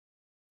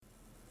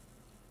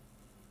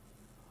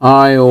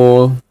Hi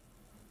all,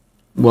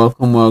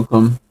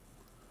 welcome.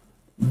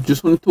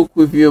 Just want to talk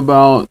with you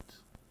about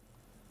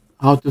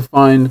how to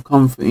find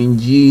comfort in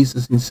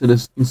Jesus instead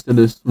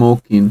of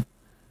smoking.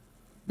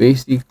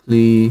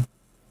 Basically,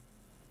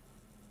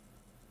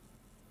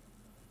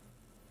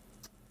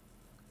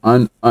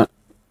 I, I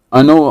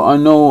I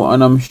know,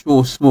 and I'm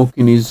sure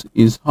smoking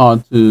is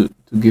hard to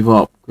give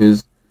up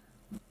because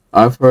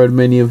I've heard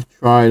many have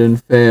tried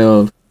and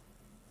failed,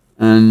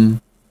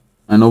 and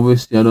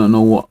obviously I don't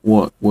know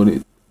what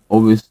it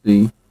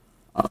obviously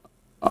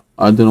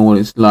I don't know what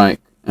it's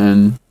like,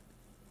 and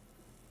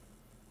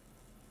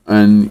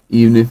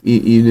even if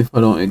even if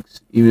I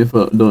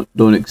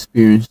don't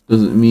experience,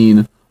 doesn't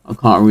mean I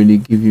can't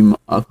really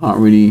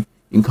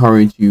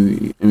encourage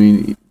you. I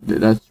mean,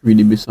 that's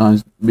really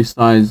besides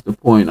the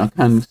point. I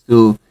can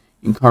still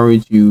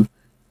encourage you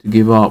to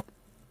give up,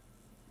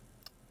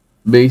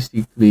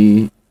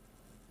 basically.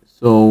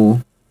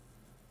 So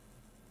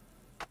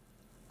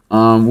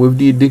with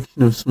the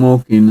addiction of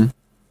smoking,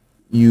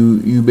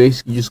 you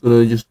basically just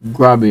gotta just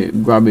grab it,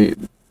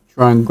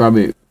 try and grab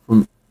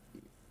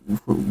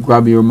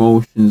your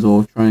emotions,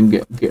 or try and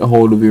get a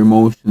hold of your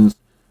emotions,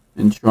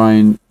 and try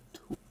and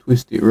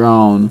twist it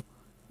around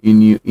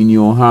in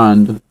your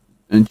hand,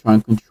 and try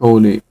and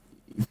control it,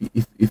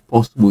 if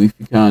possible, if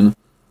you can.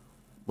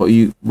 But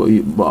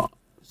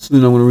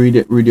soon I'm gonna read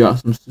you out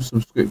some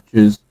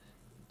scriptures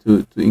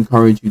to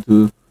encourage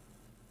you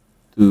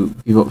to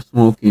give up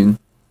smoking,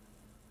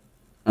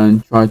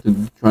 and try to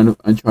find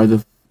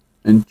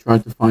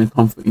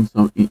comfort in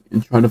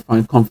and try to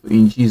find comfort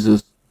in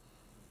Jesus,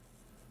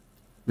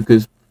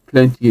 because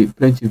plenty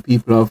of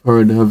people I've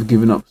heard have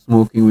given up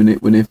smoking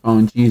when they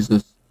found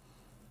Jesus.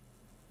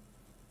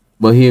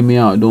 But hear me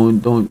out.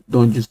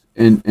 Don't just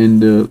end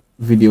the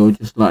video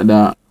just like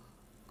that,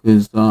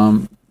 because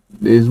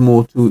there's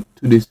more to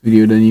this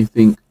video than you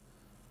think.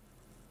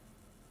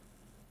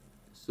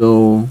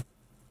 So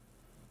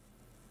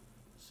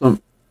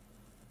some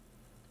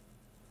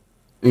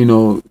you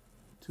know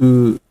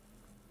to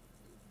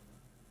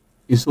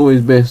it's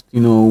always best,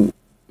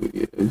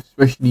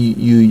 especially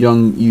you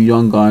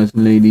young guys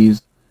and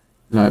ladies,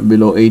 like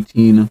below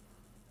 18.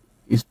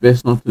 It's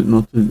best not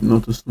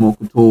to smoke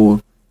at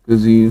all,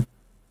 because you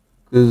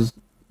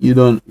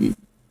don't you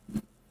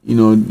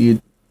know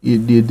the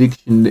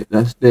addiction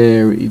that's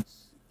there.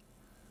 It's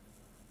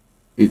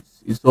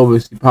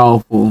obviously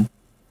powerful.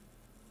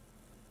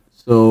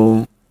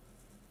 So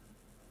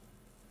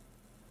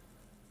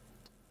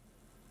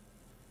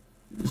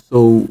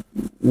so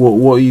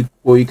what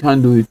you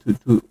can do is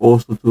to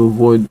also to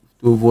avoid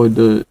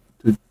the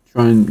to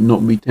try and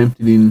not be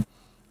tempted in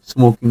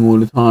smoking all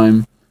the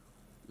time.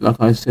 Like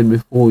I said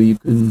before, you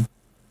can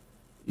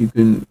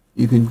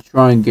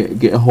try and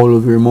get a hold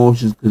of your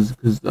emotions,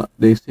 because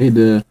they say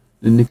the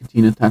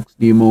nicotine attacks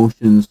the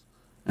emotions,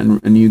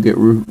 and you get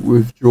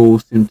withdrawal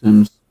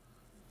symptoms.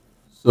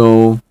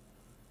 So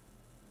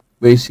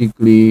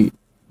basically,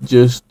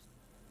 just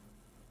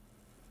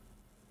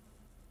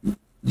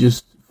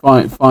just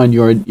find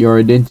your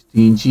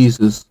identity in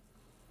Jesus,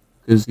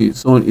 because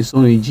it's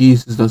only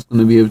Jesus that's going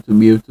to be able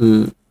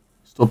to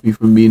stop you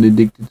from being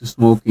addicted to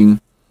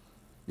smoking.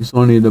 It's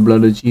only the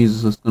blood of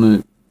Jesus that's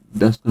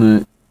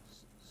gonna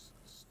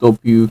stop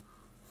you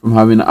from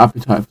having an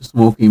appetite for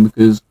smoking,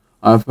 because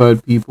I've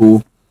heard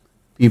people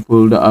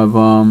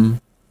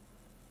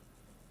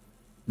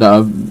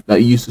that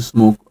used to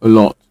smoke a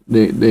lot.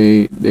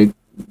 They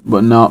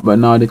but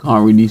now they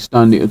can't really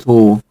stand it at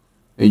all.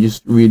 They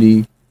just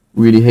really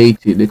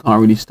hate it. They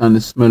can't really stand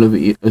the smell of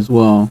it as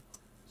well.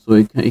 So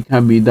it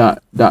can be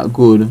that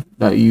good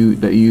that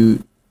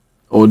you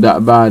or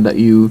that bad that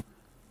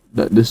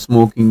the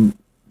smoking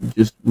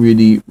just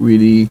really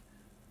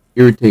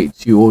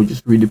irritates you, or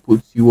just really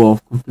puts you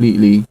off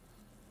completely.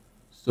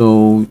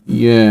 So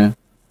yeah.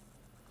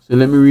 So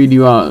let me read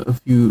you out a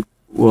few,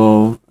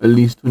 well, at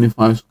least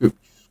 25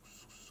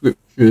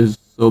 scriptures.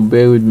 So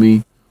bear with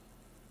me,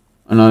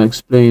 and I'll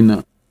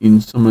explain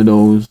in some of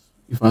those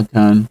if I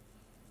can.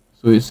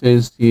 So it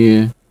says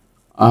here,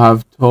 I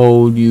have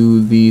told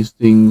you these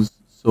things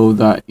so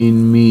that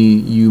in me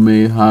you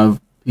may have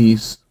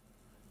peace.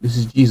 This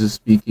is Jesus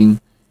speaking.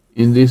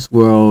 In this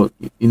world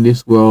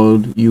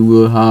you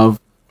will have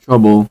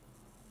trouble,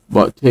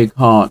 but take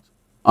heart.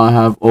 I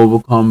have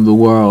overcome the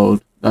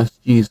world. That's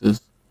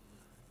Jesus.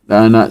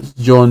 And that's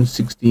John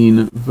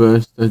 16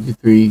 verse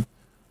 33.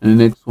 And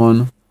the next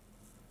one.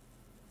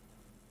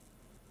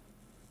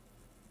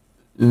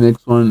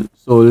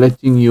 So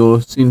letting your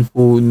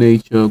sinful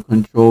nature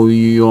control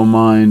your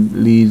mind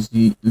leads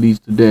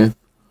to death,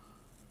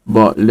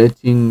 but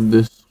letting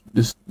the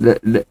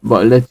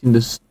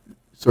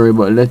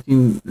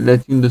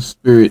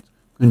spirit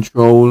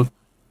control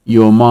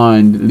your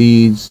mind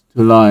leads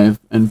to life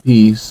and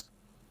peace.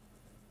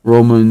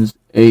 Romans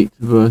 8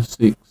 verse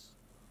 6.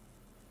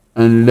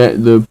 And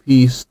let the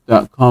peace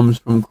that comes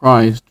from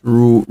Christ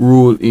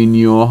rule in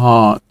your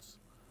hearts,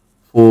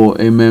 for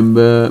a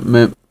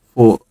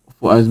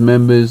for as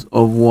members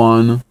of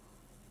one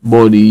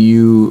body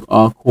you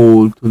are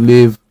called to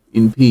live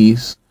in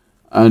peace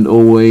and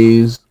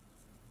always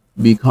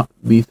be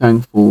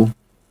thankful.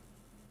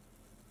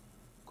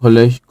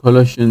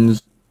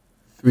 Colossians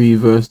 3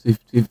 verse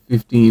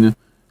 15.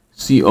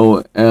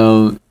 COL,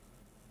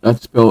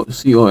 that's spelled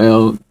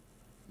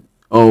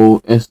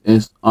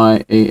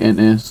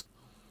COLOSSIANS.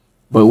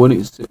 But when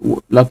it's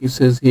like it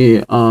says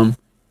here, it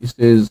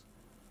says,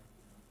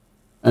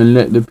 and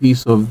let the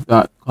peace of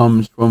that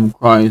comes from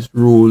Christ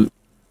rule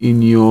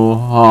in your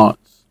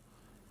hearts.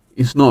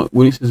 It's not,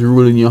 when it says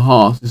rule in your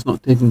hearts, it's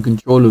not taking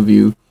control of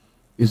you.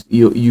 It's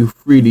you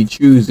freely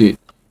choose it.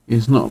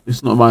 It's not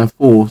by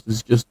force.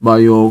 It's just by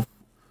your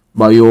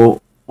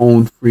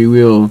own free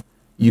will.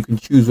 You can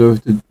choose whether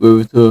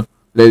to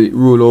let it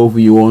rule over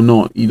you or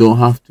not. You don't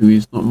have to.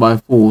 It's not by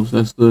force.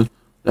 That's the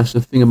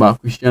thing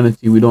about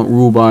Christianity. We don't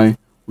rule by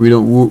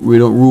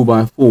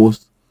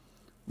force.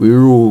 We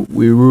rule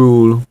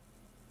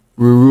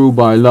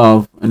by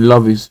love, and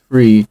love is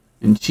free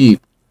and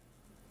cheap.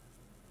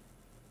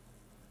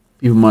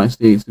 People might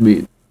say it's a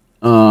bit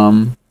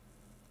I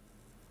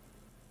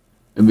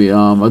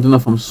don't know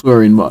if I'm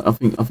swearing, but I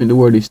think the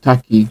word is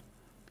tacky.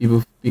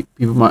 People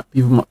might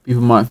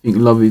think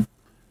love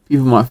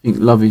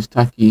is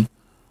tacky,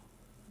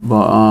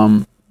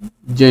 but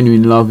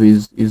genuine love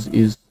is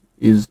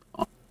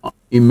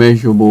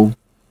immeasurable.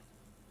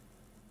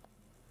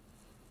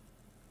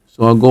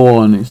 So I go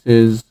on. It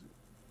says,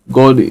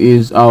 God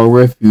is our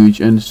refuge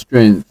and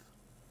strength,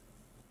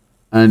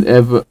 and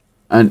ever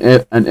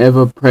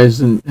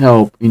present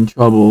help in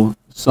trouble.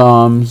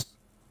 Psalms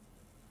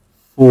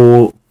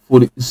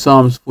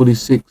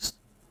 46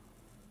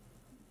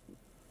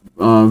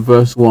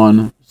 verse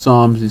 1.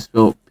 Psalms is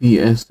spelled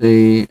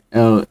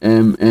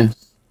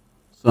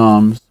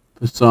Psalms.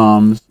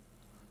 Psalms,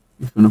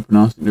 if you want to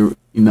pronounce it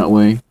in that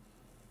way.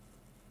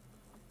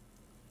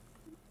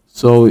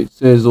 So it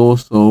says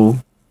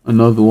also,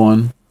 another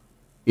one,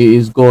 it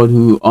is God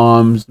who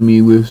arms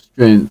me with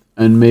strength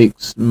and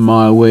makes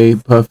my way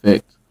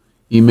perfect.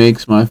 He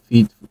makes my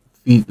feet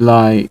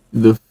like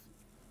the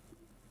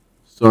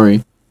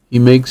sorry. He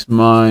makes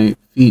my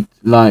feet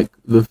like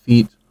the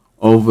feet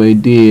of a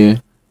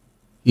deer.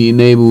 He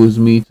enables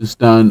me to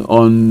stand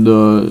on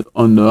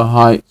the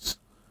heights.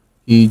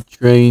 He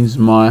trains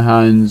my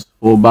hands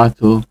for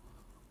battle.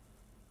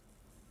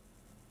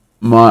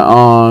 My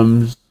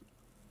arms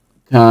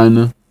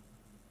can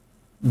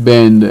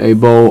bend a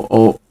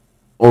bow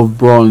of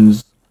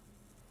bronze.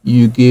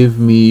 You give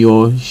me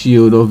your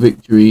shield of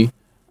victory,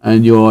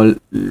 and your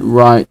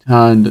right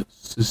hand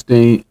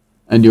sustains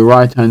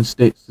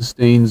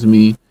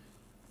me.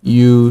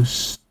 You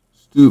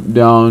stoop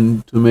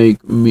down to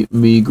make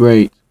me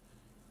great.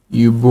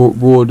 You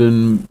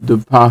broaden the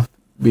path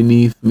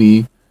beneath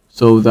me,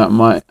 so that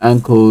my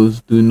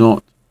ankles do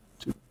not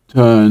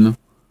turn.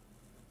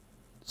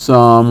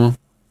 Psalm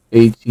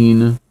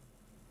 18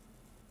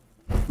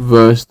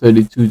 verse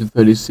 32 to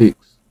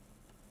 36.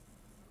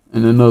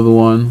 And another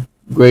one,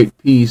 great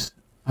peace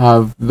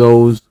have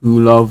those who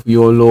love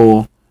your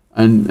law,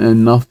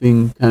 and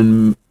nothing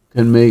can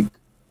make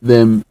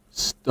them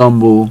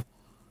stumble.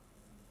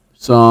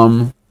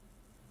 Psalm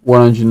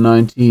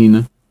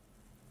 119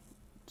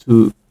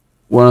 to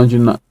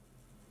 100.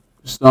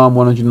 Psalm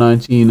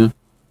 119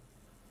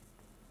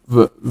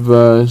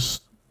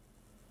 verse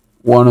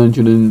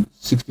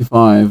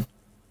 165.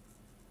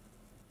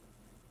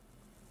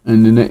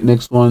 And the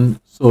next one,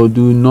 so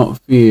do not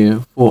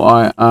fear, for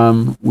I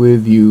am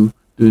with you.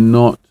 Do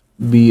not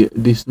be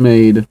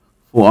dismayed,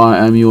 for I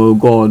am your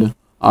God.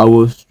 I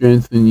will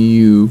strengthen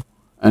you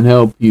and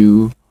help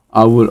you.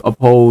 I will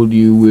uphold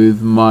you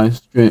with my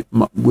strength,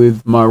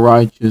 with my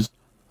righteous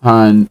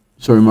my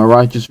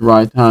righteous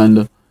right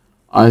hand.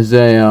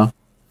 Isaiah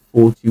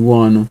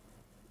 41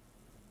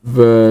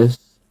 verse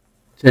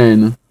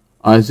 10.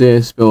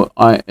 Isaiah spelled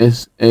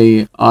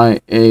Isaiah.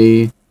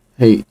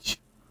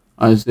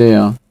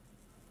 Isaiah.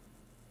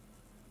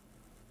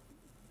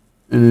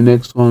 And the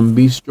next one,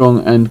 be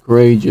strong and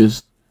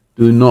courageous.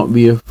 Do not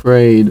be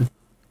afraid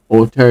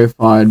or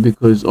terrified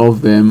because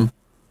of them.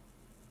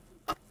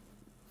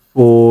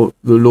 For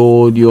the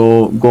Lord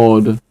your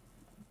God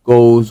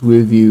goes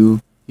with you.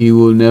 He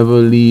will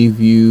never leave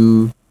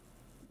you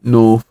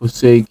nor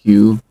forsake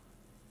you.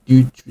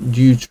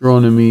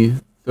 Deuteronomy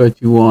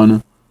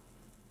 31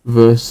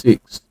 verse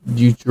 6.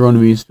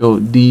 Deuteronomy is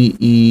spelled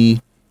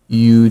Deuteronomy.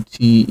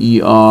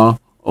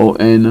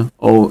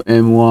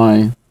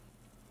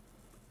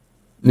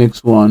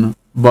 Next one,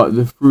 but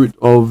the fruit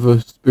of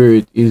the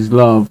Spirit is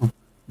love,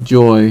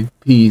 joy,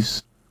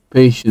 peace,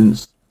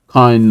 patience,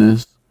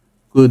 kindness,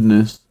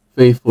 goodness,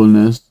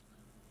 faithfulness,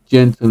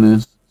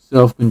 gentleness,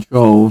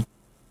 self-control,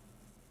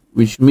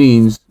 which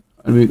means,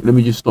 let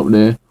me just stop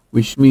there,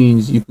 which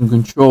means you can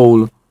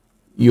control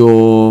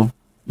your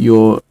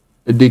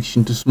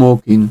addiction to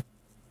smoking.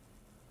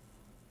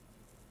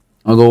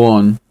 I'll go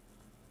on.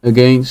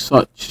 Against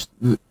such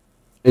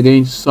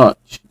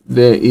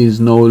there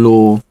is no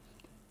law,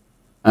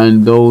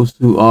 and those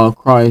who are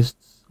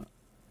Christ's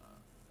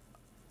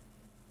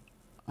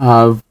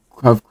have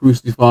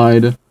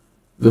crucified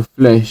the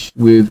flesh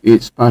with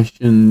its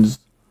passions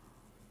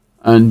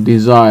and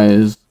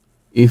desires.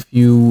 If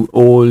you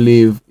all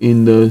live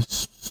in the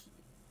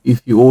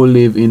if you all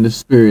live in the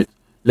Spirit,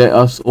 let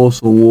us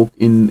also walk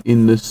in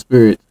the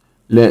Spirit.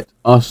 Let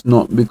us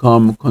not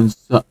become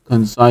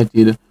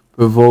conceited,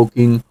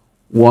 provoking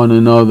one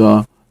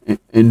another,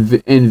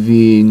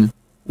 envying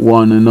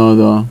one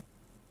another.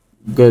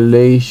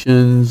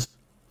 Galatians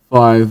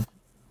 5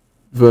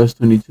 verse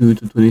 22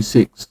 to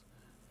 26.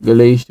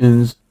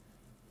 Galatians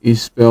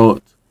is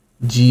spelled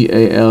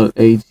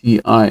Galatians.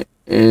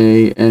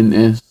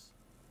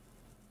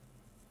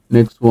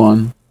 Next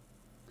one.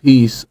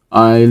 Peace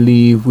I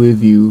leave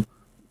with you,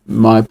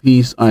 my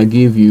peace I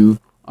give you.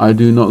 I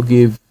do not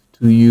give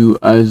to you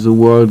as the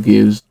world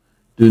gives.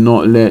 Do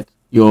not let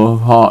your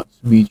hearts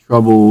be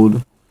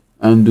troubled,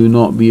 and do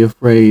not be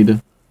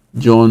afraid.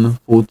 John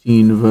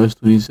 14 verse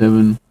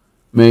 27.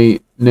 May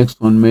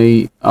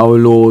our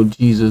Lord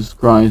Jesus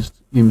Christ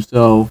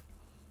himself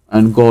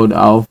and God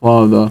our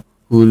Father,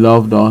 who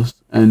loved us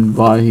and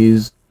by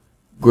his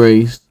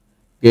grace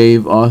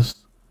gave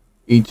us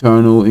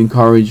eternal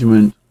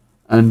encouragement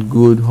and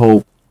good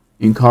hope,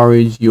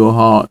 encourage your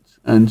hearts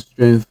and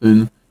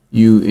strengthen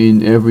you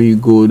in every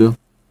good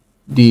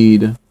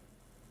deed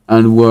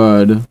and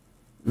word.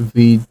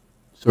 2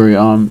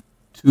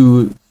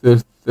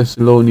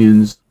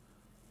 Thessalonians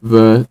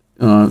verse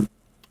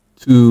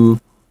 2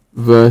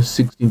 verse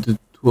 16 to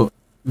 12,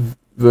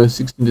 verse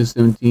 16 to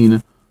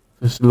 17.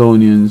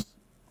 Thessalonians,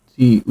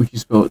 which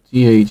is spelled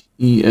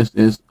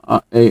Thessalonians.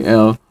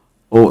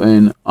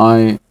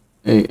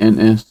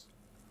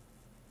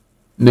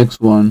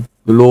 Next one.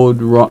 The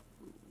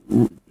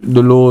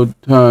Lord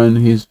turn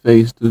his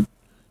face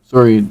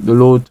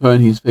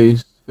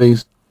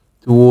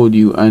toward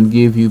you and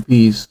give you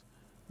peace.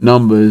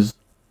 Numbers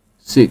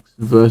 6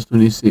 verse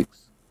 26.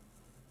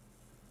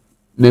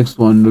 Next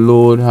one. The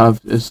Lord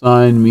hath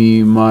assigned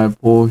me my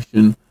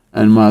portion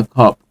and my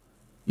cup.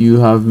 You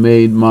have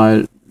made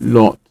my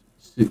lot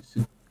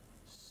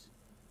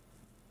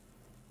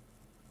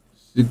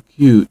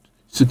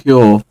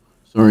secure.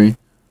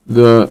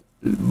 The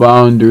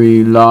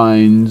boundary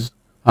lines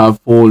have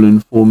fallen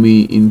for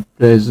me in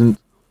pleasant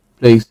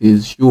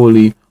places.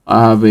 Surely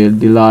I have a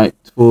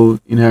delightful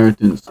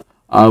inheritance.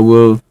 I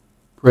will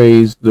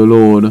praise the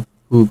Lord,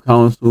 who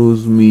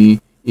counsels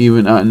me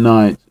even at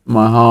night.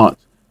 My heart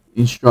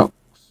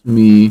instructs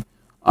me.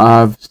 I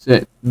have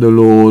set the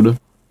Lord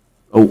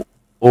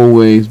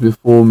always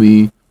before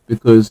me,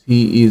 because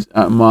he is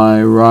at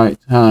my right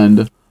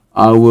hand.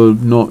 I will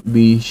not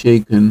be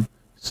shaken.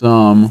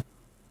 Psalm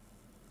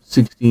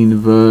 16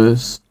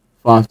 verse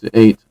 5 to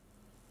 8.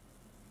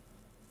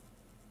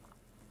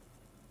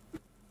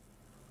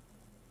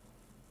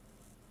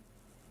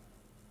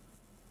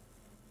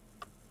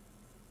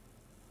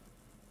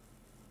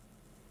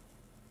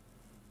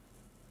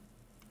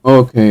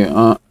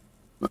 Okay,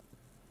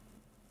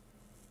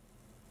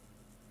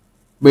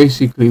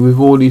 basically with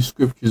all these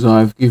scriptures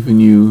I've given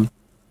you,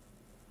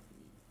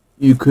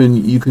 you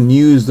can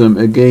use them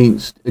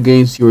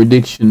against your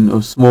addiction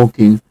of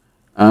smoking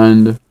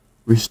and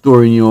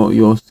restoring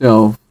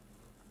yourself.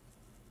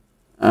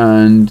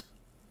 And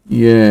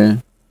yeah,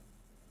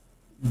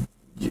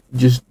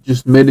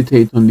 just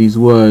meditate on these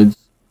words.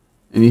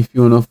 And if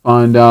you want to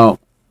find out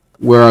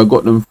where I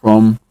got them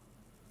from,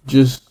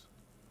 just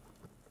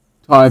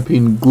type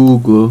in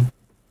Google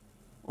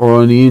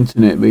or on the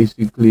internet.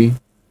 Basically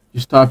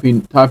just type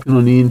in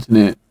on the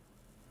internet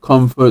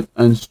comfort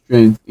and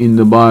strength in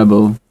the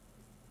Bible,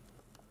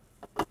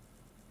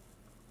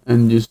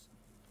 and just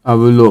have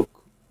a look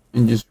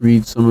and just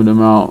read some of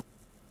them out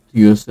to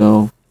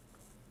yourself.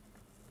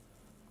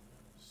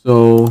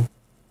 So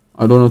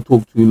I don't want to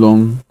talk too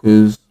long,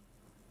 because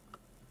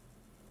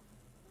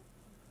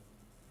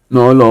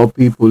not a lot of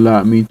people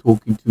like me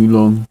talking too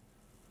long.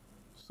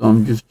 So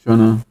I'm just trying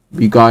to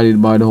be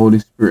guided by the Holy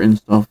Spirit and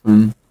stuff.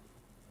 And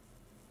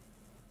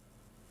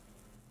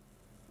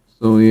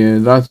so yeah,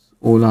 that's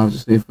all I have to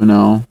say for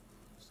now.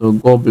 So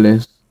God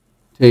bless.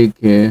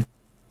 Take care.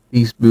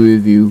 Peace be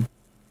with you.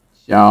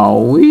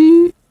 Shall we?